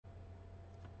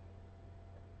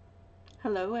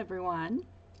Hello everyone.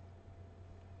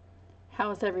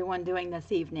 How is everyone doing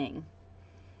this evening?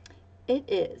 It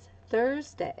is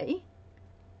Thursday,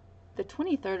 the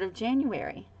 23rd of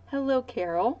January. Hello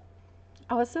Carol.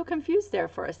 I was so confused there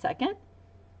for a second.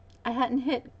 I hadn't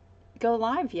hit go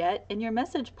live yet and your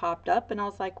message popped up and I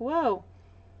was like, whoa,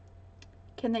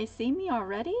 can they see me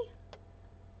already?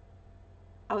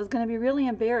 I was going to be really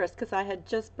embarrassed because I had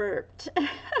just burped. I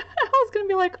was going to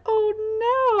be like, oh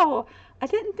no, I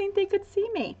didn't think they could see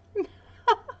me.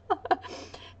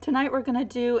 Tonight we're going to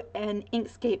do an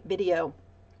Inkscape video.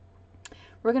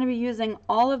 We're going to be using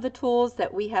all of the tools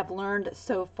that we have learned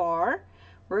so far.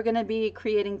 We're going to be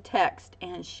creating text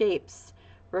and shapes.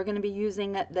 We're going to be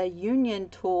using the Union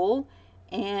tool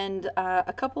and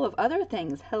a couple of other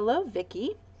things. Hello,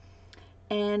 Vicky.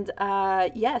 And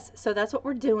yes, so that's what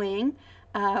we're doing.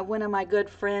 One of my good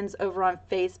friends over on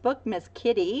Facebook, Miss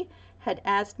Kitty, had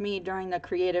asked me during the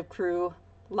Creative Crew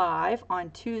live on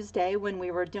Tuesday when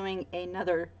we were doing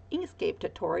another Inkscape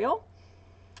tutorial.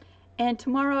 And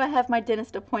tomorrow I have my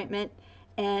dentist appointment,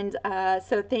 and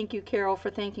so thank you, Carol,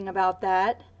 for thinking about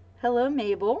that. Hello,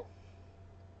 Mabel.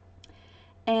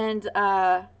 And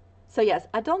so yes,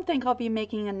 I don't think I'll be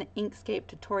making an Inkscape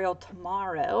tutorial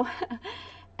tomorrow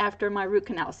after my root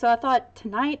canal. So I thought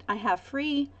tonight I have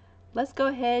free. Let's go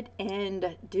ahead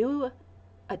and do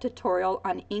a tutorial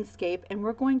on Inkscape, and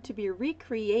we're going to be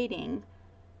recreating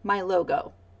my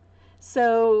logo.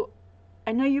 So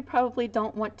I know you probably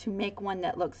don't want to make one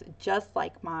that looks just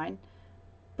like mine,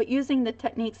 but using the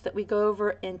techniques that we go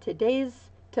over in today's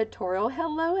tutorial,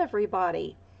 hello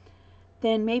everybody,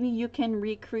 then maybe you can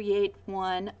recreate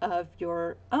one of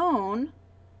your own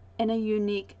in a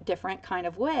unique, different kind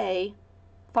of way,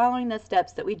 following the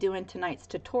steps that we do in tonight's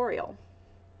tutorial.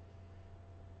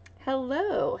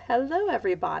 Hello, hello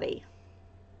everybody.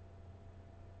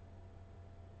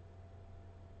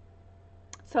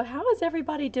 So how is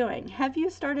everybody doing? Have you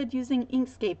started using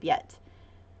Inkscape yet?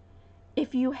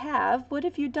 If you have, what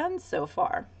have you done so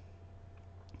far?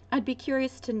 I'd be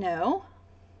curious to know.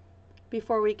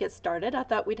 Before we get started, I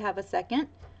thought we'd have a second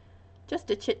just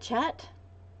to chit chat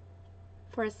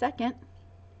for a second.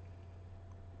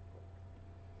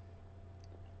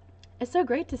 It's so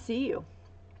great to see you.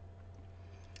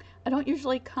 I don't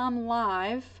usually come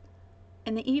live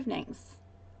in the evenings,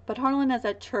 but Harlan is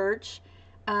at church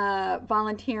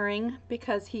volunteering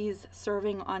because he's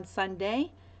serving on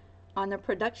Sunday on the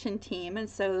production team, and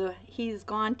so he's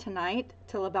gone tonight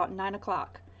till about 9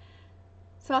 o'clock.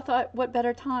 So I thought, what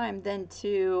better time than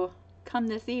to come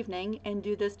this evening and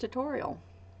do this tutorial.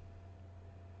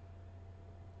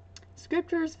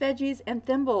 Scriptures, veggies, and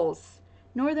thimbles.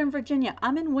 Northern Virginia.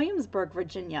 I'm in Williamsburg,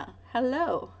 Virginia.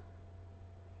 Hello.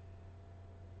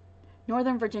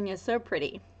 Northern Virginia is so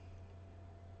pretty.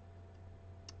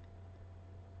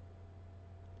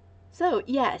 So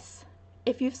yes,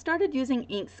 if you've started using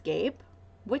Inkscape,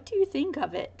 what do you think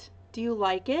of it? Do you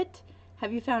like it?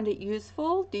 Have you found it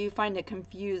useful? Do you find it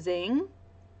confusing?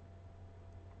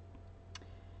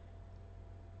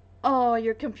 Oh,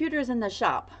 your computer's in the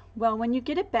shop. Well, when you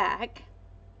get it back,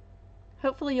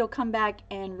 hopefully you'll come back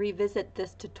and revisit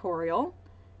this tutorial.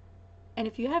 And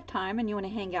if you have time and you want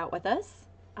to hang out with us,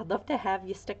 I'd love to have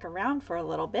you stick around for a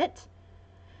little bit.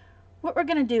 What we're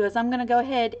going to do is I'm going to go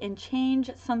ahead and change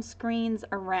some screens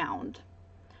around.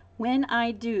 When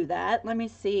I do that, let me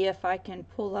see if I can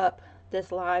pull up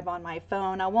this live on my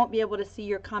phone. I won't be able to see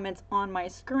your comments on my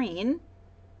screen.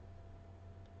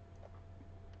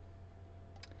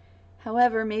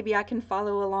 However, maybe I can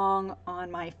follow along on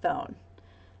my phone.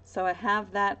 So I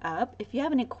have that up. If you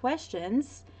have any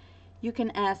questions, you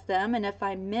can ask them, and if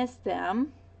I miss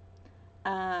them,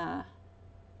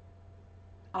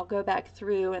 I'll go back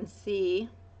through and see.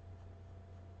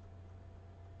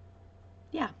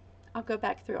 Yeah, I'll go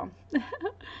back through them.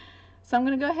 So I'm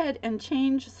going to go ahead and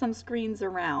change some screens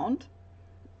around.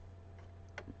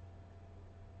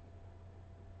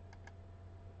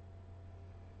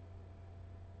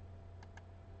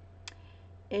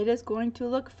 It is going to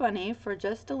look funny for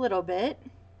just a little bit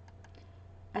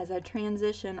as I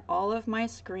transition all of my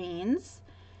screens.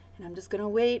 And I'm just going to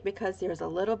wait because there's a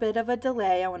little bit of a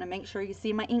delay. I want to make sure you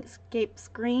see my Inkscape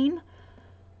screen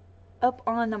up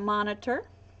on the monitor.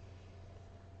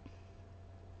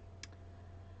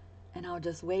 And I'll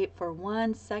just wait for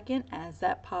 1 second as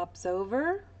that pops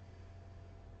over.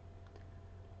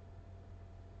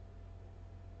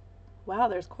 Wow,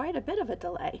 there's quite a bit of a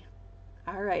delay.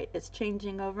 All right, it's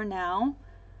changing over now.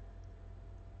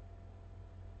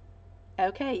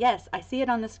 Okay, yes, I see it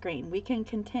on the screen. We can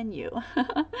continue.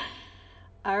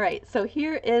 All right, so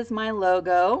here is my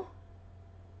logo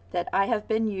that I have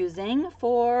been using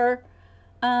for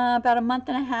About a month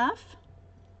and a half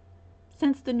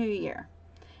since the new year.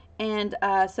 And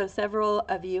so several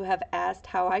of you have asked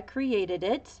how I created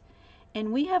it.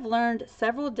 And we have learned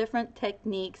several different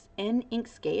techniques in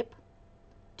Inkscape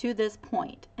to this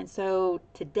point. And so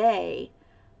today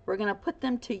we're going to put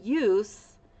them to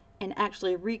use and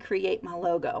actually recreate my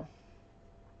logo.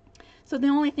 So the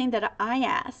only thing that I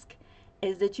ask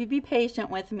is that you be patient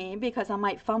with me because I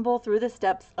might fumble through the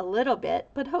steps a little bit,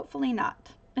 but hopefully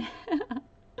not.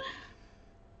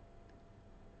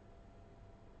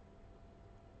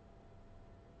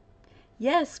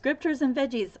 Yes, Scriptures and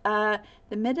Veggies.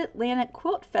 The Mid-Atlantic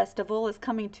Quilt Festival is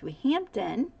coming to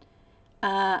Hampton.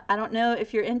 I don't know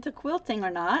if you're into quilting or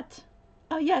not.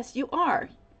 Oh yes, you are.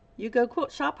 You go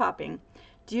quilt shop hopping.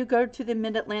 Do you go to the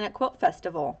Mid-Atlantic Quilt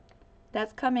Festival?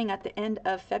 That's coming at the end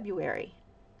of February.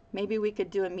 Maybe we could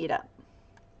do a meetup.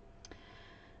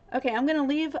 Okay, I'm going to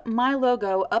leave my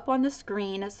logo up on the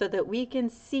screen so that we can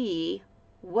see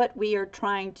what we are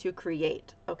trying to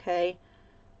create, okay?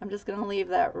 I'm just going to leave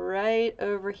that right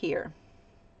over here.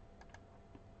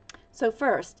 So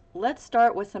first, let's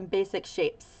start with some basic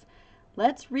shapes.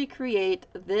 Let's recreate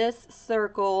this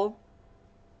circle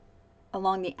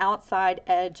along the outside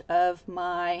edge of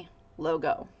my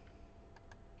logo.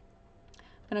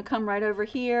 I'm going to come right over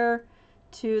here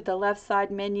to the left side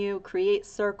menu, create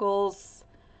circles.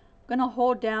 I'm going to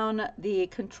hold down the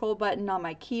control button on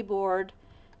my keyboard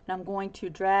and I'm going to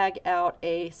drag out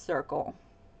a circle.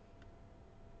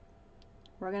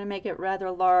 We're going to make it rather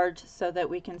large so that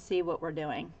we can see what we're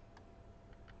doing.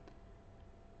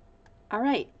 All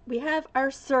right, we have our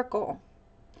circle.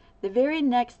 The very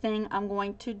next thing I'm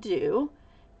going to do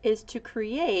is to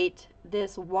create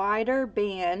this wider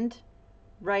band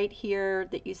right here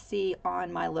that you see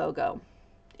on my logo.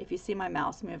 If you see my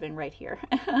mouse moving right here.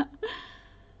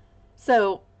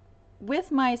 So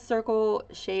with my circle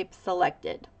shape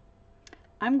selected,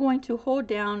 I'm going to hold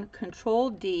down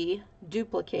Control D,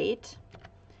 duplicate.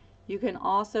 You can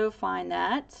also find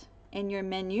that in your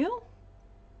menu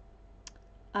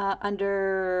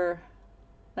under,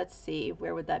 let's see,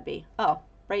 where would that be? Oh,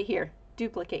 right here,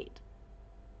 duplicate.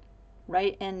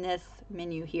 Right in this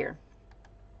menu here.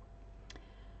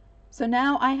 So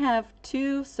now I have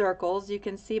two circles. You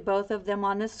can see both of them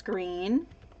on the screen.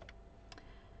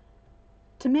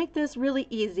 To make this really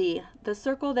easy, the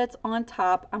circle that's on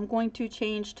top, I'm going to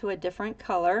change to a different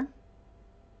color.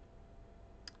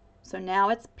 So now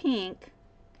it's pink,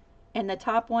 and the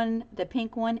top one, the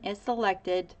pink one, is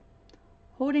selected.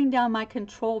 Holding down my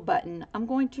control button, I'm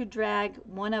going to drag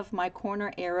one of my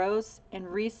corner arrows and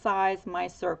resize my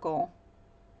circle.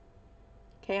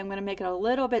 Okay, I'm going to make it a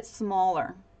little bit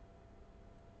smaller.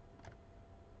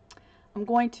 I'm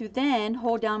going to then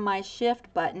hold down my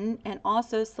shift button and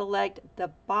also select the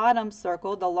bottom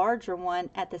circle, the larger one,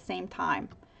 at the same time.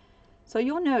 So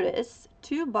you'll notice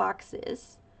two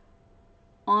boxes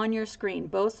on your screen.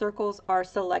 Both circles are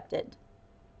selected.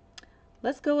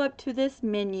 Let's go up to this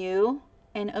menu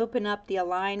and open up the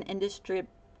Align and Distribute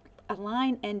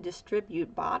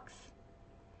box.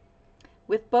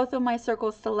 With both of my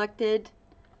circles selected,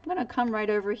 I'm going to come right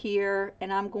over here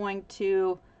and I'm going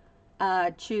to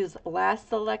choose Last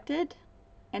Selected,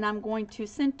 and I'm going to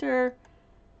center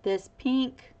this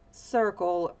pink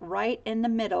circle right in the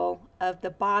middle of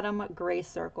the bottom gray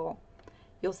circle.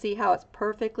 You'll see how it's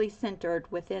perfectly centered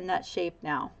within that shape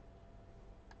now.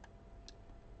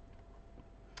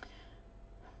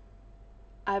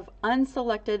 I've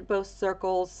unselected both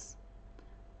circles.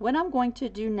 What I'm going to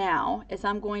do now is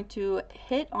I'm going to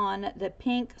hit on the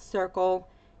pink circle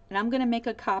and I'm going to make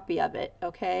a copy of it,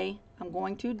 okay? I'm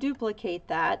going to duplicate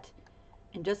that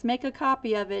and just make a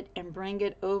copy of it and bring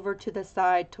it over to the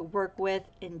side to work with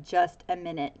in just a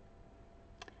minute.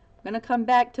 I'm going to come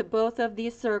back to both of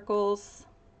these circles,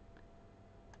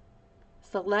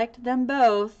 select them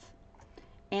both,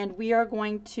 and we are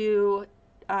going to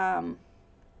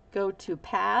go to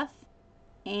Path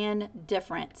and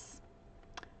Difference.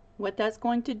 What that's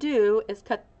going to do is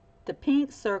cut the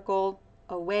pink circle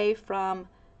away from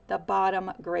the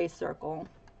bottom gray circle.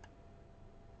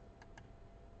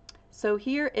 So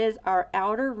here is our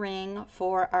outer ring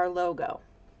for our logo.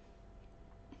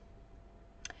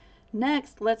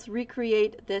 Next, let's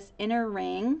recreate this inner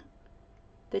ring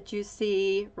that you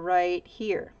see right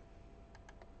here.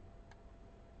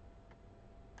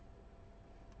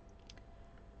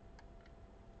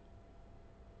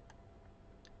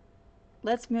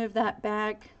 Let's move that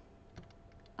back,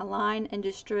 align and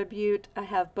distribute. I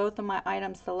have both of my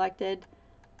items selected.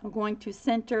 I'm going to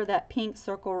center that pink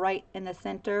circle right in the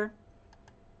center.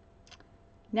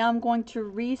 Now I'm going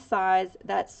to resize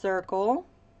that circle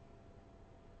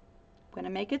I'm going to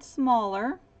make it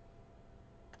smaller.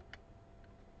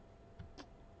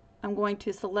 I'm going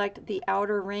to select the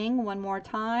outer ring one more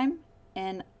time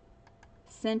and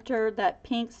center that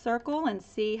pink circle and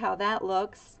see how that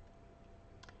looks.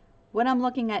 What I'm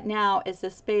looking at now is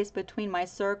the space between my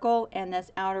circle and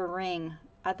this outer ring.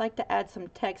 I'd like to add some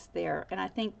text there, and I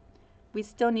think we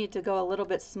still need to go a little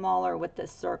bit smaller with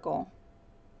this circle.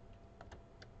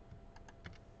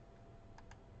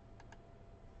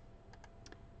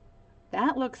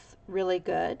 That looks really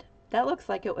good. That looks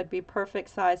like it would be perfect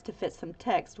size to fit some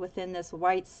text within this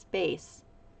white space.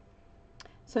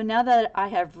 So now that I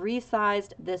have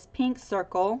resized this pink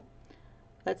circle,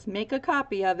 let's make a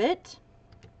copy of it.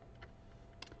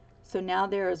 So now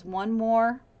there is one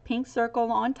more pink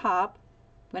circle on top.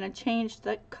 I'm going to change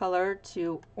the color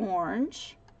to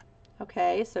orange.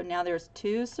 Okay, so now there's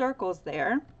two circles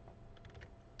there.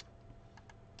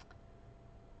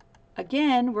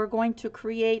 Again, we're going to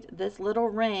create this little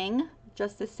ring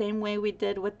just the same way we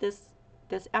did with this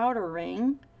outer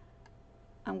ring.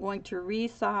 I'm going to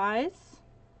resize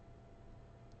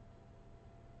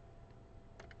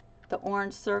the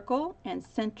orange circle and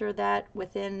center that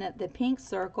within the pink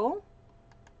circle.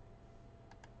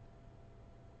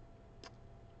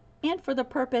 And for the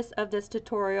purpose of this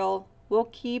tutorial, we'll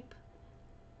keep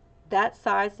that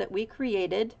size that we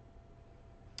created.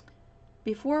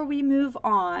 Before we move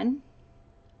on,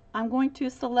 I'm going to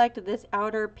select this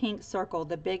outer pink circle,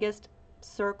 the biggest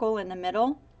circle in the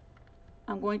middle.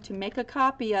 I'm going to make a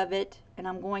copy of it, and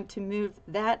I'm going to move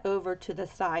that over to the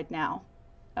side now.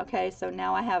 Okay, so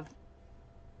now I have,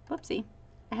 whoopsie,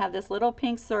 I have this little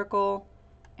pink circle,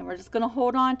 and we're just going to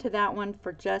hold on to that one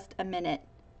for just a minute.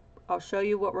 I'll show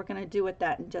you what we're going to do with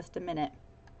that in just a minute.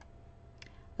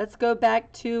 Let's go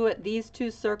back to these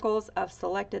two circles. I've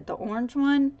selected the orange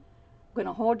one. I'm going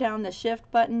to hold down the shift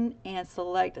button and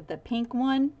select the pink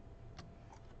one.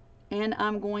 And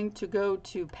I'm going to go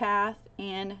to path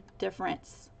and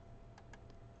difference.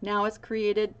 Now it's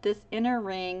created this inner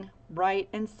ring right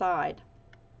inside.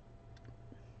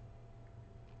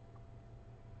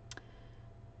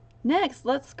 Next,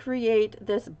 let's create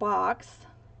this box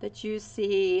that you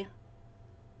see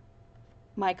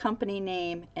my company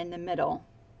name in the middle.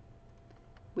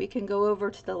 We can go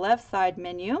over to the left side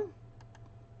menu.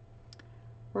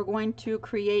 We're going to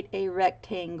create a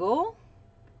rectangle,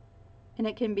 and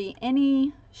it can be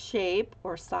any shape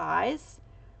or size.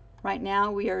 Right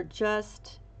now we are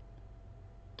just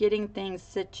getting things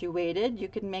situated. You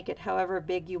can make it however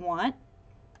big you want.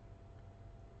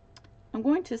 I'm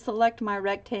going to select my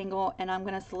rectangle, and I'm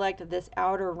going to select this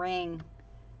outer ring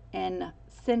and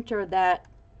center that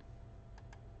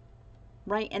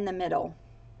right in the middle.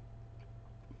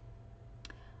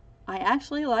 I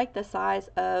actually like the size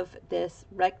of this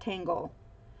rectangle.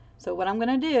 So what I'm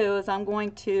going to do is I'm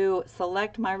going to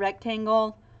select my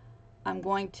rectangle, I'm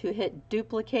going to hit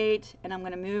duplicate, and I'm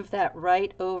going to move that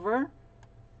right over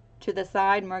to the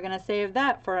side, and we're going to save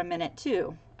that for a minute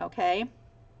too. Okay?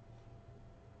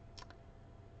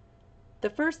 The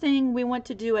first thing we want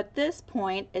to do at this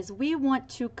point is we want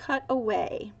to cut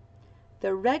away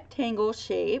the rectangle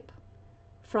shape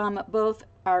from both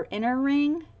our inner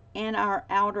ring and our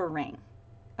outer ring.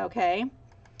 Okay,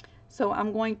 so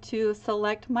I'm going to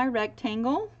select my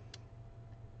rectangle,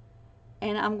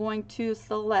 and I'm going to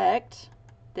select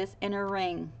this inner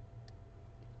ring.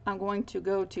 I'm going to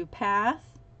go to path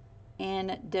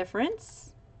and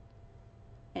difference,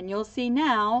 and you'll see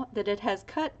now that it has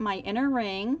cut my inner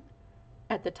ring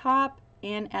at the top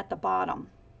and at the bottom.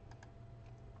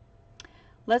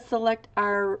 Let's select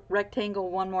our rectangle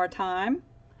one more time.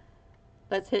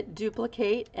 Let's hit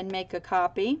duplicate and make a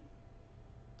copy.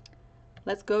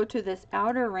 Let's go to this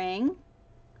outer ring.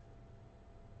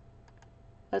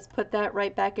 Let's put that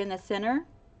right back in the center.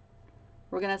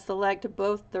 We're going to select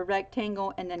both the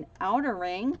rectangle and then outer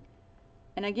ring.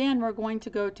 And again, we're going to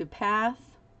go to path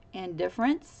and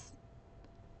difference.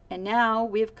 And now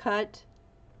we've cut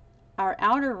our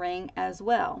outer ring as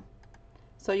well.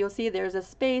 So you'll see there's a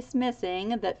space missing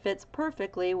that fits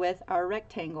perfectly with our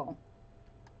rectangle.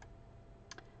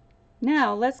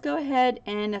 Now let's go ahead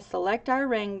and select our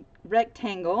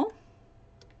rectangle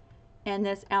and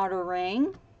this outer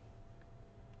ring.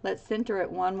 Let's center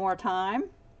it one more time.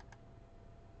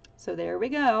 So there we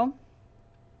go.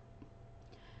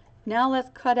 Now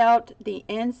let's cut out the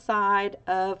inside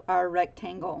of our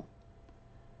rectangle.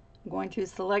 I'm going to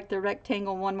select the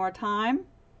rectangle one more time.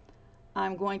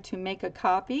 I'm going to make a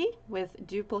copy with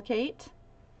duplicate.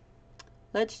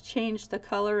 Let's change the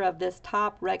color of this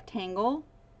top rectangle.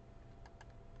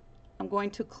 I'm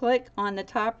going to click on the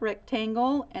top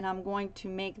rectangle, and I'm going to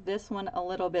make this one a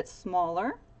little bit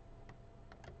smaller.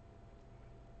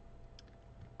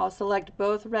 I'll select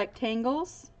both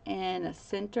rectangles and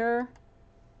center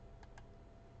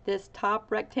this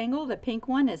top rectangle. The pink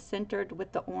one is centered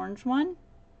with the orange one.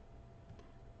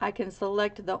 I can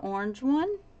select the orange one.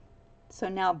 So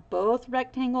now both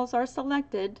rectangles are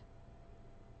selected.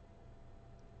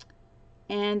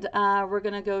 And we're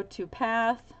going to go to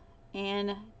Path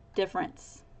and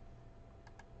Difference.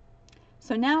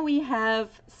 So now we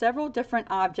have several different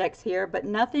objects here, but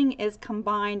nothing is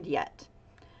combined yet.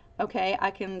 Okay, I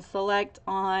can select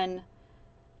on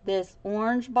this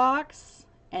orange box,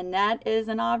 and that is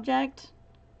an object.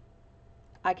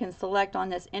 I can select on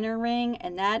this inner ring,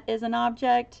 and that is an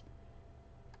object.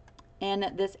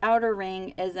 And this outer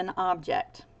ring is an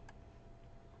object.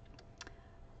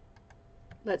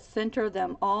 Let's center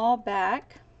them all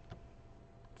back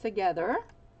together.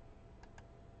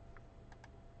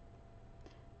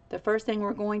 The first thing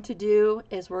we're going to do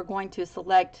is we're going to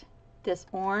select this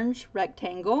orange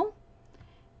rectangle,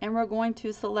 and we're going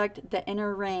to select the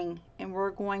inner ring, and we're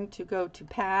going to go to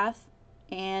Path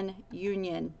and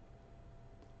Union.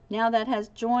 Now that has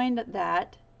joined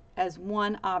that as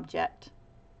one object.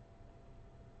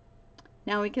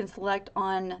 Now we can select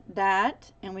on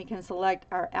that, and we can select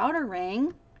our outer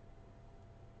ring,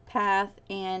 Path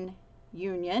and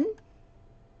Union.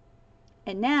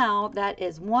 And now that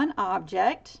is one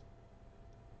object,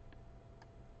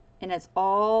 and it's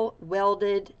all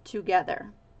welded together.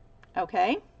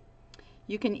 Okay?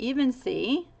 You can even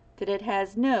see that it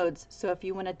has nodes, so if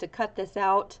you wanted to cut this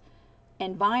out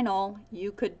in vinyl,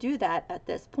 you could do that at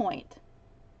this point.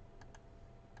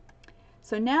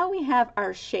 So now we have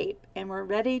our shape, and we're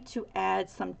ready to add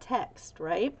some text,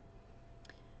 right?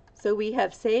 So we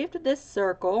have saved this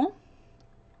circle.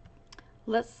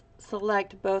 Let's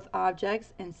select both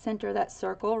objects and center that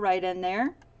circle right in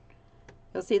there.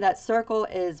 You'll see that circle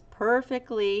is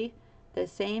perfectly the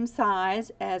same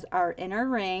size as our inner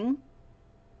ring.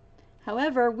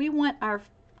 However, we want our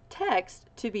text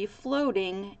to be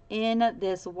floating in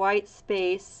this white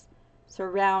space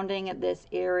surrounding this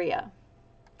area.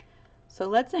 So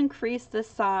let's increase the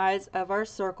size of our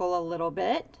circle a little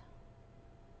bit.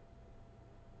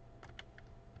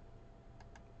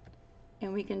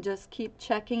 And we can just keep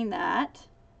checking that.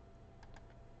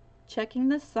 Checking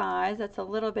the size, that's a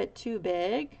little bit too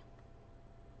big.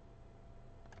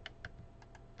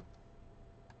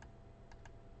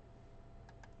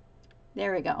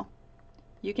 There we go.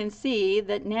 You can see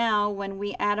that now when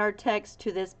we add our text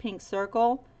to this pink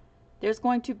circle, there's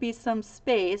going to be some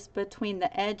space between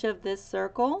the edge of this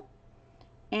circle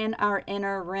and our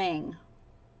inner ring.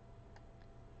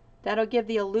 That'll give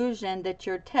the illusion that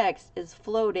your text is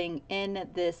floating in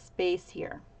this space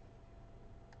here.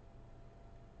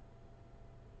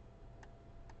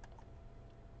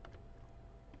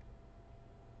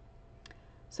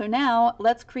 So now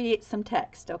let's create some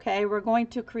text, okay? We're going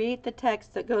to create the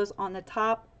text that goes on the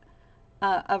top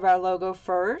of our logo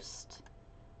first.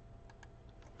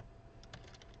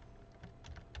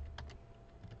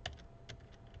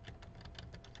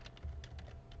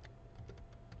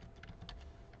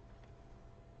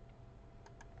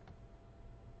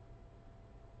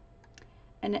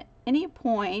 And at any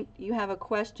point you have a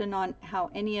question on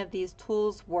how any of these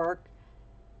tools work,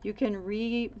 you can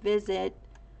revisit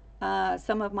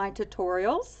some of my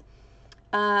tutorials.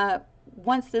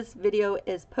 Once this video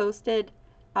is posted,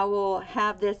 I will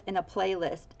have this in a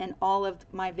playlist, and all of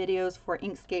my videos for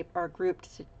Inkscape are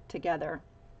grouped together.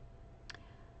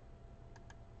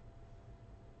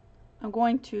 I'm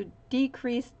going to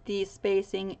decrease the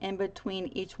spacing in between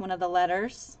each one of the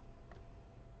letters.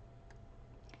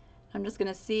 I'm just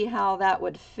going to see how that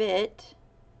would fit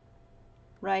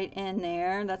right in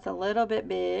there. That's a little bit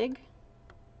big.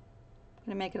 I'm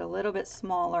going to make it a little bit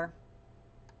smaller.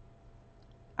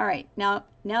 Alright, now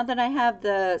that I have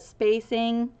the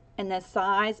spacing and the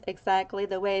size exactly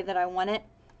the way that I want it,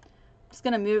 I'm just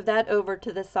going to move that over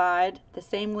to the side the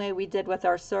same way we did with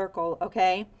our circle,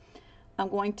 okay? I'm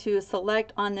going to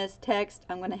select on this text,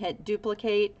 I'm going to hit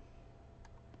duplicate.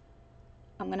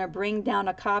 I'm going to bring down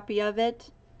a copy of it.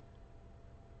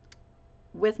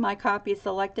 With my copy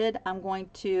selected, I'm going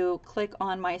to click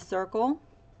on my circle.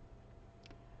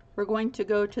 We're going to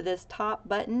go to this top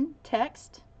button,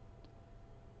 text,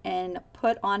 and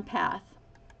put on path.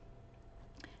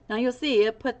 Now you'll see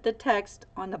it put the text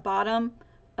on the bottom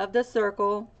of the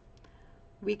circle.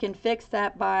 We can fix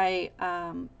that by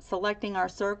selecting our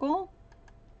circle,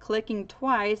 clicking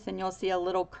twice, and you'll see a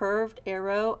little curved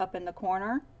arrow up in the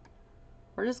corner.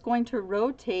 We're just going to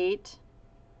rotate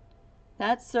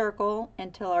that circle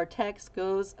until our text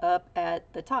goes up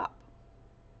at the top.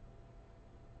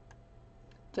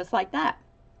 Just like that.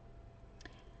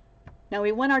 Now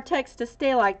we want our text to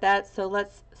stay like that, so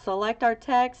let's select our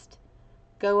text,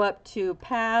 go up to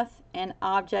Path and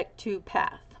Object to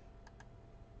Path.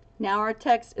 Now our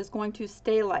text is going to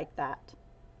stay like that.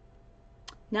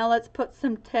 Now let's put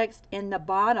some text in the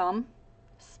bottom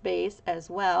space as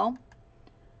well.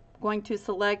 I'm going to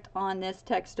select on this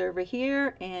text over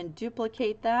here and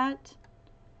duplicate that.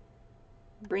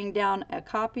 Bring down a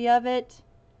copy of it.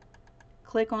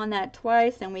 Click on that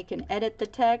twice and we can edit the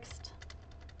text.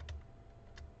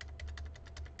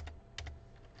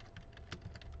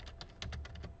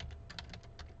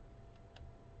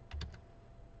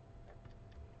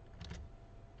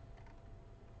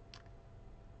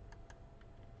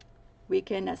 We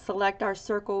can select our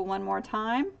circle one more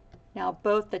time. Now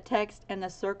both the text and the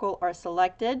circle are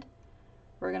selected.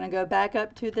 We're going to go back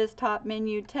up to this top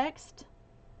menu text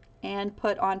and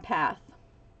put on Path.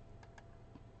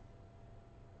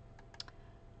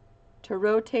 To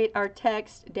rotate our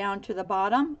text down to the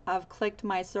bottom, I've clicked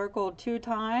my circle 2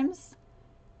 times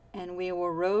and we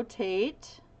will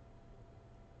rotate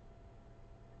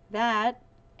that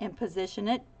and position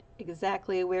it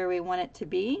exactly where we want it to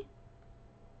be.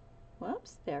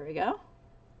 Whoops, there we go.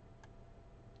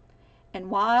 And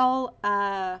while,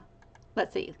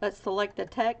 let's see, let's select the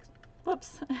text.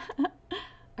 Whoops,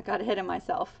 I got ahead of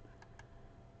myself.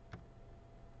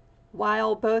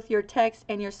 While both your text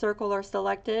and your circle are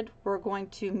selected, we're going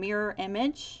to mirror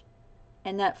image,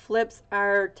 and that flips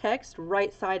our text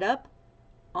right side up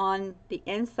on the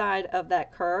inside of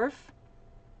that curve.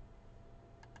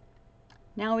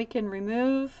 Now we can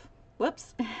remove,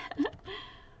 whoops.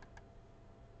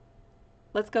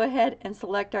 Let's go ahead and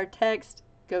select our text,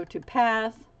 go to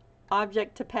Path,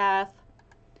 Object to Path.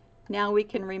 Now we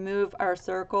can remove our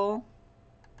circle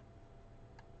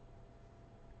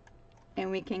and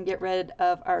we can get rid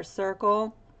of our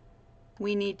circle.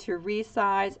 We need to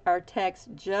resize our text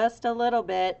just a little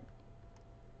bit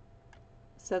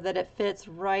so that it fits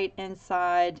right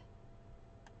inside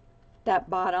that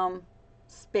bottom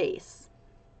space.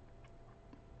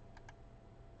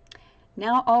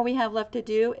 Now all we have left to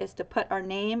do is to put our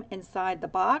name inside the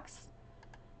box.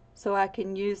 So I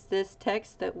can use this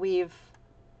text that we've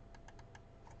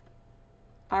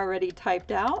already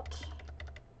typed out.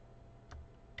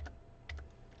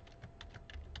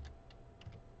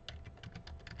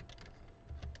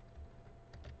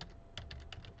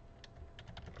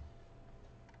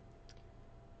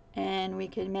 And we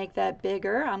can make that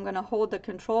bigger. I'm going to hold the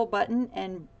control button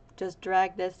and just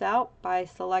drag this out by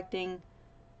selecting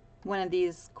one of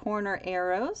these corner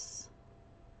arrows.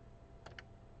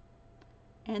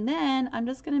 And then I'm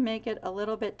just going to make it a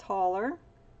little bit taller,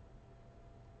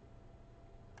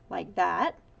 like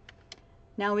that.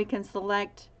 Now we can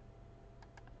select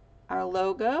our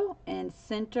logo and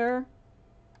center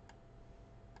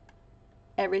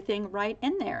everything right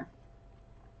in there.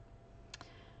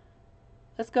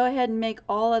 Let's go ahead and make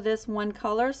all of this one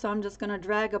color. So I'm just going to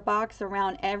drag a box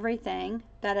around everything.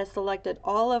 That has selected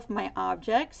all of my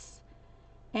objects,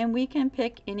 and we can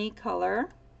pick any color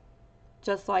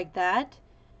just like that.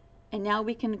 And now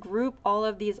we can group all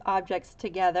of these objects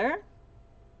together.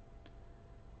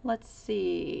 Let's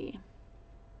see.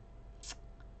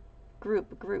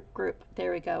 Group, group, group.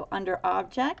 There we go. Under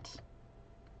Object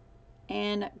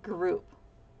and Group.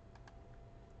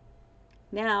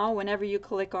 Now, whenever you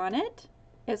click on it,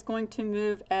 it's going to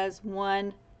move as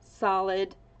one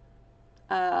solid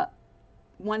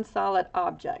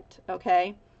object.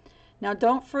 Okay. Now,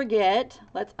 don't forget.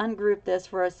 Let's ungroup this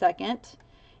for a second.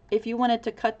 If you wanted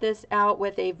to cut this out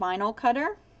with a vinyl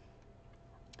cutter,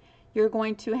 you're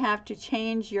going to have to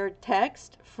change your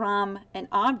text from an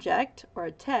object or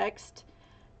a text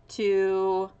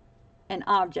to an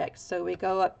object. So we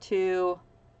go up to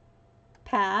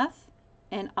Path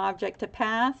and Object to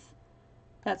Path.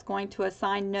 That's going to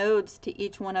assign nodes to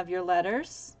each one of your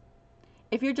letters.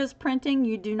 If you're just printing,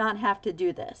 you do not have to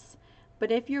do this.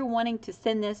 But if you're wanting to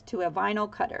send this to a vinyl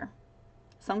cutter,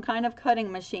 some kind of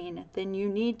cutting machine, then you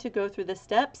need to go through the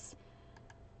steps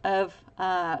of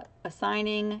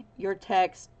assigning your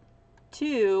text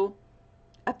to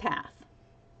a path.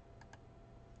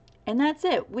 And that's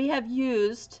it. We have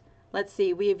used, let's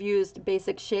see, we have used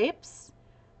basic shapes,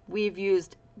 we've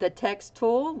used the text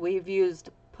tool, we've used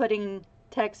putting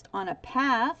text on a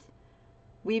path,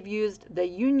 we've used the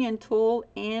union tool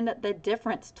and the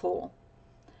difference tool.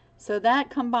 So that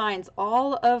combines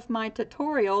all of my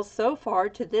tutorials so far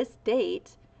to this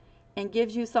date and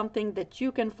gives you something that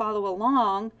you can follow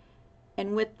along,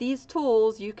 and with these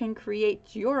tools you can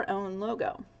create your own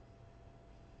logo.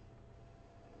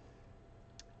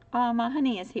 My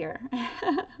honey is here.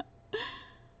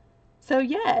 So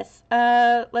yes,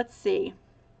 let's see.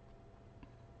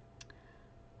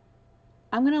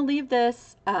 I'm going to leave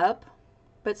this up,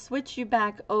 but switch you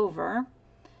back over,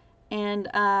 and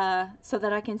so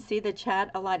that I can see the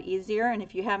chat a lot easier. And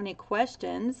if you have any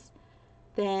questions,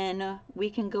 then we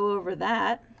can go over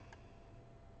that.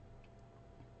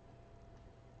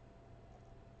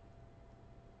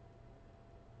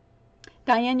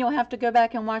 Diane, you'll have to go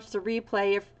back and watch the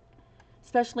replay,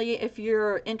 especially if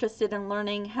you're interested in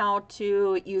learning how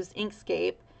to use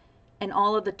Inkscape and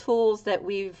all of the tools that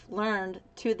we've learned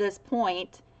to this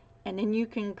point, and then you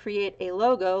can create a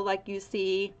logo like you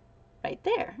see right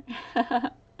there.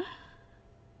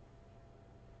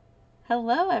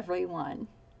 Hello everyone.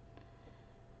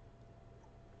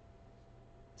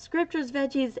 Scriptures,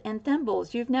 Veggies, and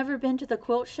Thimbles. You've never been to the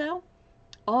quilt show?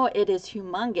 Oh, it is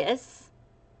humongous.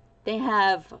 They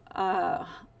have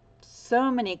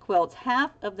so many quilts.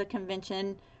 Half of the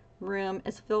convention room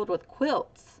is filled with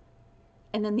quilts,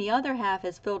 and then the other half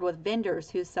is filled with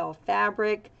vendors who sell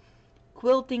fabric,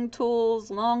 quilting tools,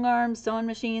 long arms, sewing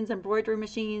machines, embroidery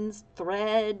machines,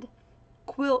 thread,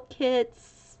 quilt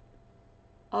kits.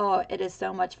 Oh, it is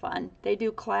so much fun. They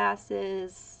do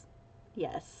classes.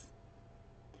 Yes.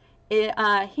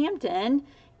 Hampton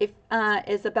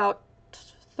is about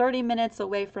 30 minutes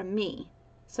away from me.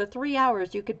 So 3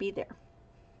 hours you could be there.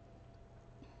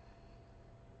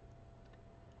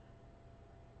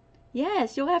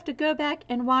 Yes, you'll have to go back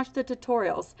and watch the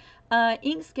tutorials.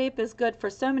 Inkscape is good for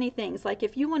so many things. Like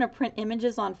if you want to print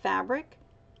images on fabric,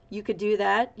 you could do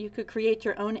that. You could create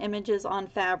your own images on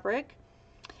fabric.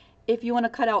 If you want to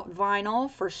cut out vinyl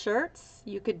for shirts,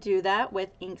 you could do that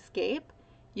with Inkscape.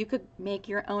 You could make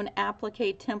your own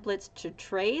applique templates to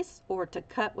trace or to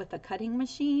cut with a cutting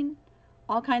machine.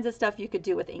 All kinds of stuff you could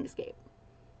do with Inkscape.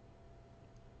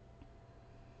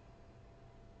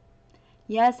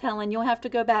 Yes, Helen, you'll have to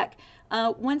go back.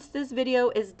 Once this video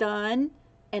is done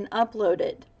and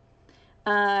uploaded,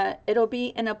 it'll be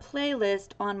in a playlist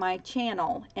on my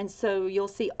channel, and so you'll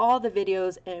see all the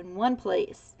videos in one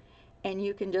place, and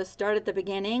you can just start at the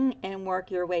beginning and work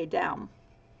your way down.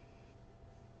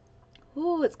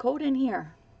 Ooh, it's cold in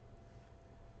here.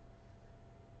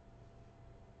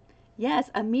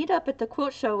 Yes, a meetup at the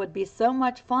quilt show would be so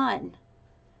much fun.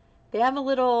 They have a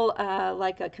little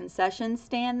like a concession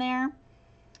stand there,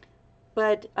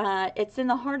 but it's in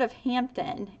the heart of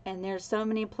Hampton, and there's so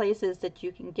many places that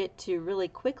you can get to really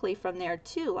quickly from there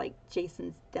too, like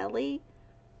Jason's Deli.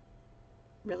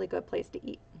 Really good place to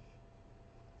eat.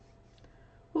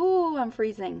 Ooh, I'm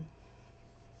freezing.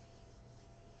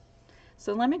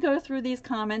 So let me go through these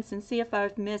comments and see if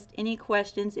I've missed any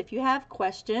questions. If you have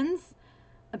questions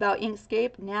about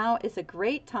Inkscape, now is a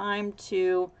great time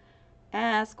to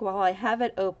ask while I have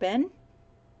it open.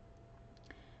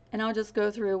 And I'll just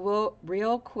go through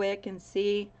real quick and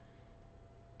see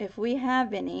if we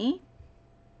have any.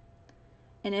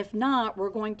 And if not, we're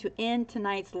going to end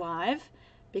tonight's live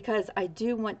because I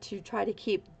do want to try to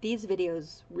keep these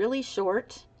videos really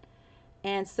short.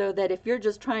 And so that if you're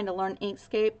just trying to learn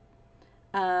Inkscape,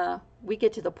 we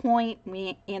get to the point,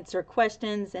 we answer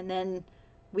questions, and then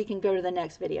we can go to the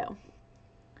next video.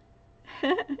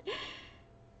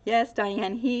 Yes,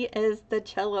 Diane, he is the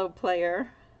cello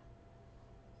player.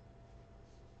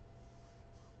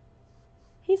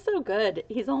 He's so good.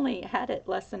 He's only had it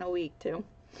less than a week, too.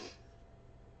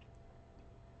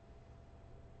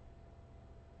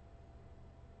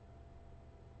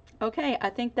 Okay, I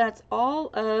think that's all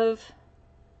of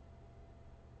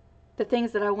the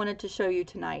things that I wanted to show you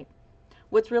tonight.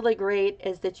 What's really great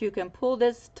is that you can pull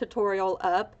this tutorial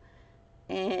up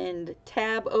and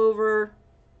tab over,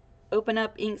 open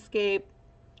up Inkscape,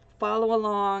 follow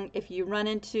along. If you run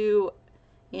into,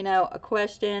 a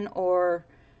question or,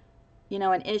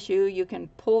 an issue, you can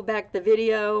pull back the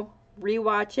video,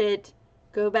 rewatch it,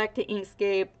 go back to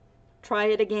Inkscape, try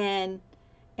it again.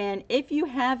 And if you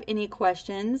have any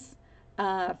questions,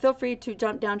 feel free to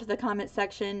jump down to the comment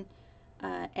section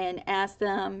and ask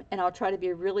them, and I'll try to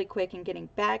be really quick in getting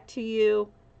back to you.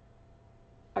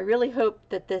 I really hope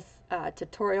that this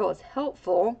tutorial is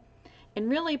helpful and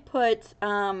really put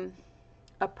a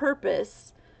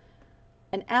purpose,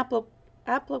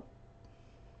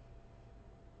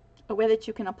 a way that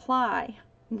you can apply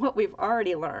what we've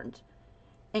already learned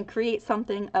and create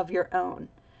something of your own.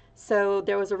 So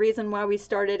there was a reason why we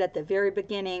started at the very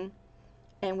beginning,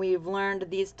 and we've learned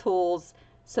these tools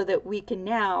so that we can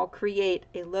now create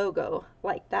a logo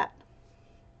like that.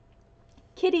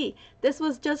 Kitty, this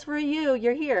was just for you.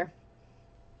 You're here.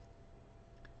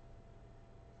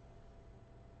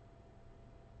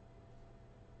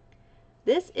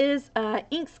 This is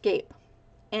Inkscape,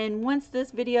 and once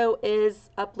this video is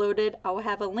uploaded, I'll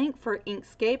have a link for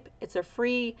Inkscape. It's a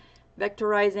free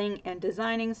vectorizing and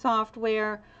designing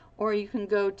software, or you can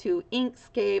go to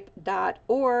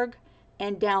inkscape.org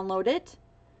and download it.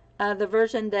 The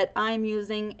version that I'm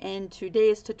using in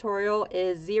today's tutorial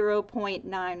is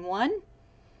 0.91.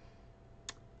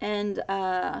 And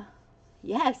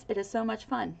yes, it is so much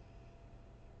fun.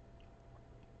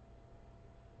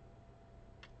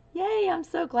 Yay, I'm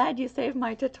so glad you saved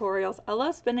my tutorials. I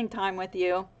love spending time with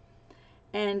you.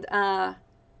 And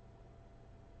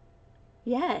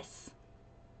yes,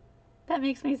 that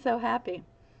makes me so happy.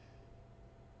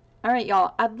 All right,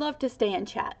 y'all, I'd love to stay in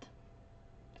chat.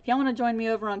 If y'all want to join me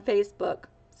over on Facebook,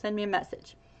 send me a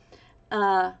message.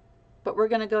 But we're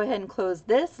going to go ahead and close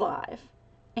this live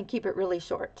and keep it really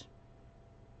short.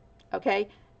 Okay?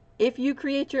 If you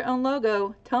create your own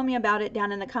logo, tell me about it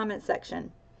down in the comment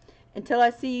section. Until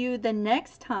I see you the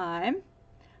next time,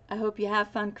 I hope you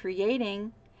have fun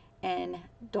creating and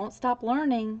don't stop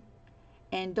learning.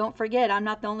 And don't forget, I'm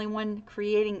not the only one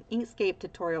creating Inkscape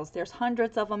tutorials. There's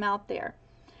hundreds of them out there.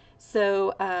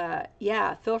 So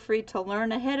yeah, feel free to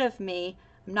learn ahead of me.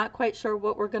 I'm not quite sure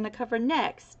what we're going to cover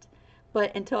next,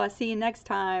 but until I see you next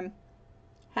time,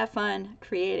 have fun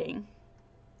creating.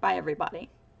 Bye, everybody.